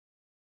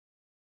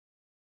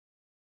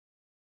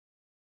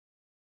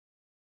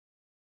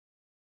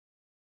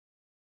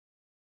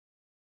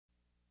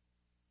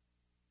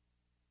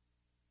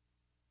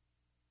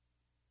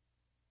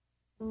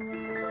When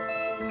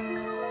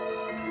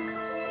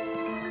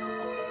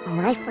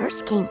I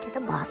first came to the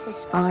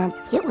boss's farm,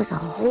 it was a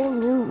whole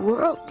new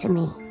world to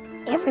me.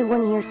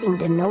 Everyone here seemed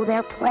to know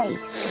their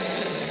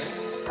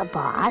place. The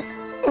boss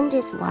and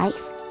his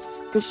wife,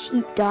 the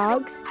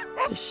sheepdogs,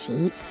 the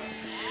sheep,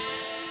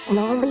 and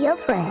all the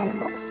other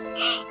animals.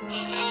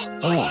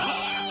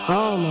 Well,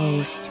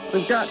 almost.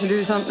 We've got to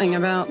do something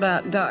about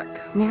that duck.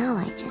 Now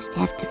I just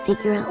have to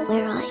figure out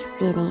where I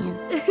fit in.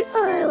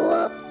 I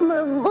want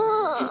my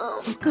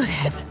mom. Good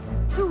heavens.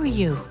 Who are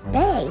you?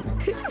 Babe.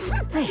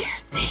 There.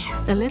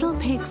 The little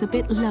pig's a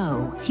bit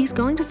low. He's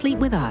going to sleep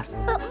with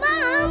us. But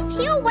Mom,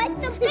 he'll wet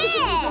the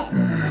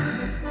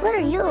bed. What are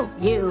you?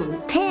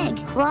 You. Pig.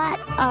 What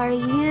are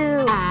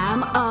you?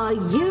 I'm a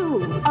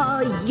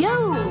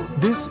you.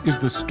 This is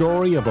the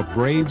story of a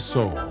brave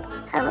soul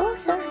Hello,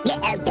 sir.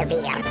 Get out of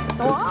here.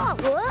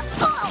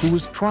 who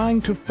was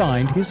trying to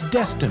find his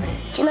destiny.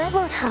 Can I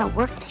learn how to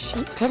work the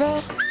sheep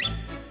today?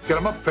 Get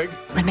him up, pig.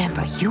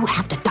 Remember, you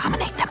have to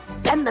dominate them.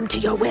 Bend them to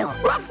your will.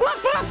 Ruff,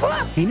 ruff, ruff,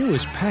 ruff. He knew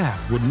his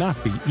path would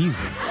not be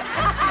easy.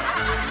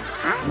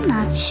 I'm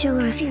not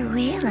sure if you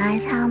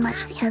realize how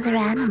much the other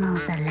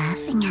animals are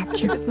laughing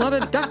at you. It's not a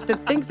duck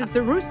that thinks it's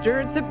a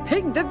rooster, it's a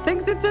pig that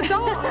thinks it's a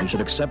dog. He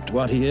should accept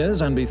what he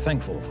is and be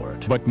thankful for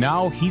it. But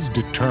now he's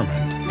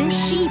determined They're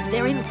sheep.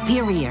 They're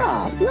inferior.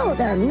 Oh, no,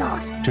 they're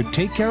not. to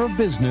take care of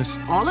business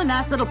All a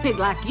nice little pig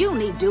like you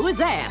need do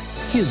is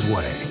ask. his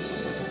way.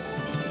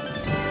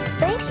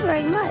 Thanks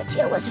very much.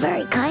 It was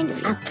very kind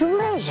of you. A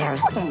pleasure.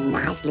 What a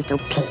nice little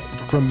pig.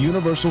 From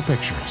Universal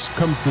Pictures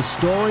comes the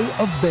story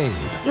of Babe,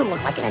 You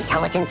look like an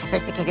intelligent,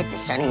 sophisticated,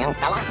 discerning young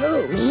fella.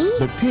 Who, me?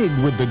 the pig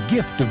with the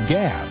gift of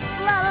gab,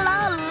 La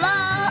la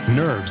la.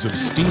 nerves of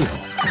steel,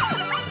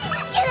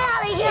 Get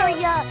out of here,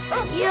 you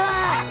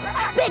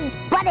big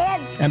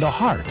buttheads. and a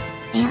heart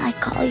May I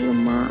call you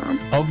Mom?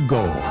 of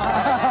gold.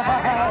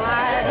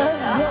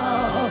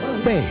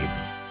 Babe,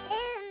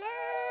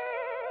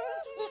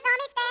 You saw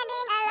me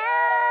standing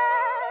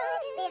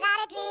alone, without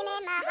a dream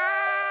in my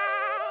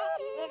heart,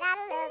 without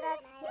a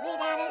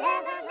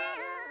love of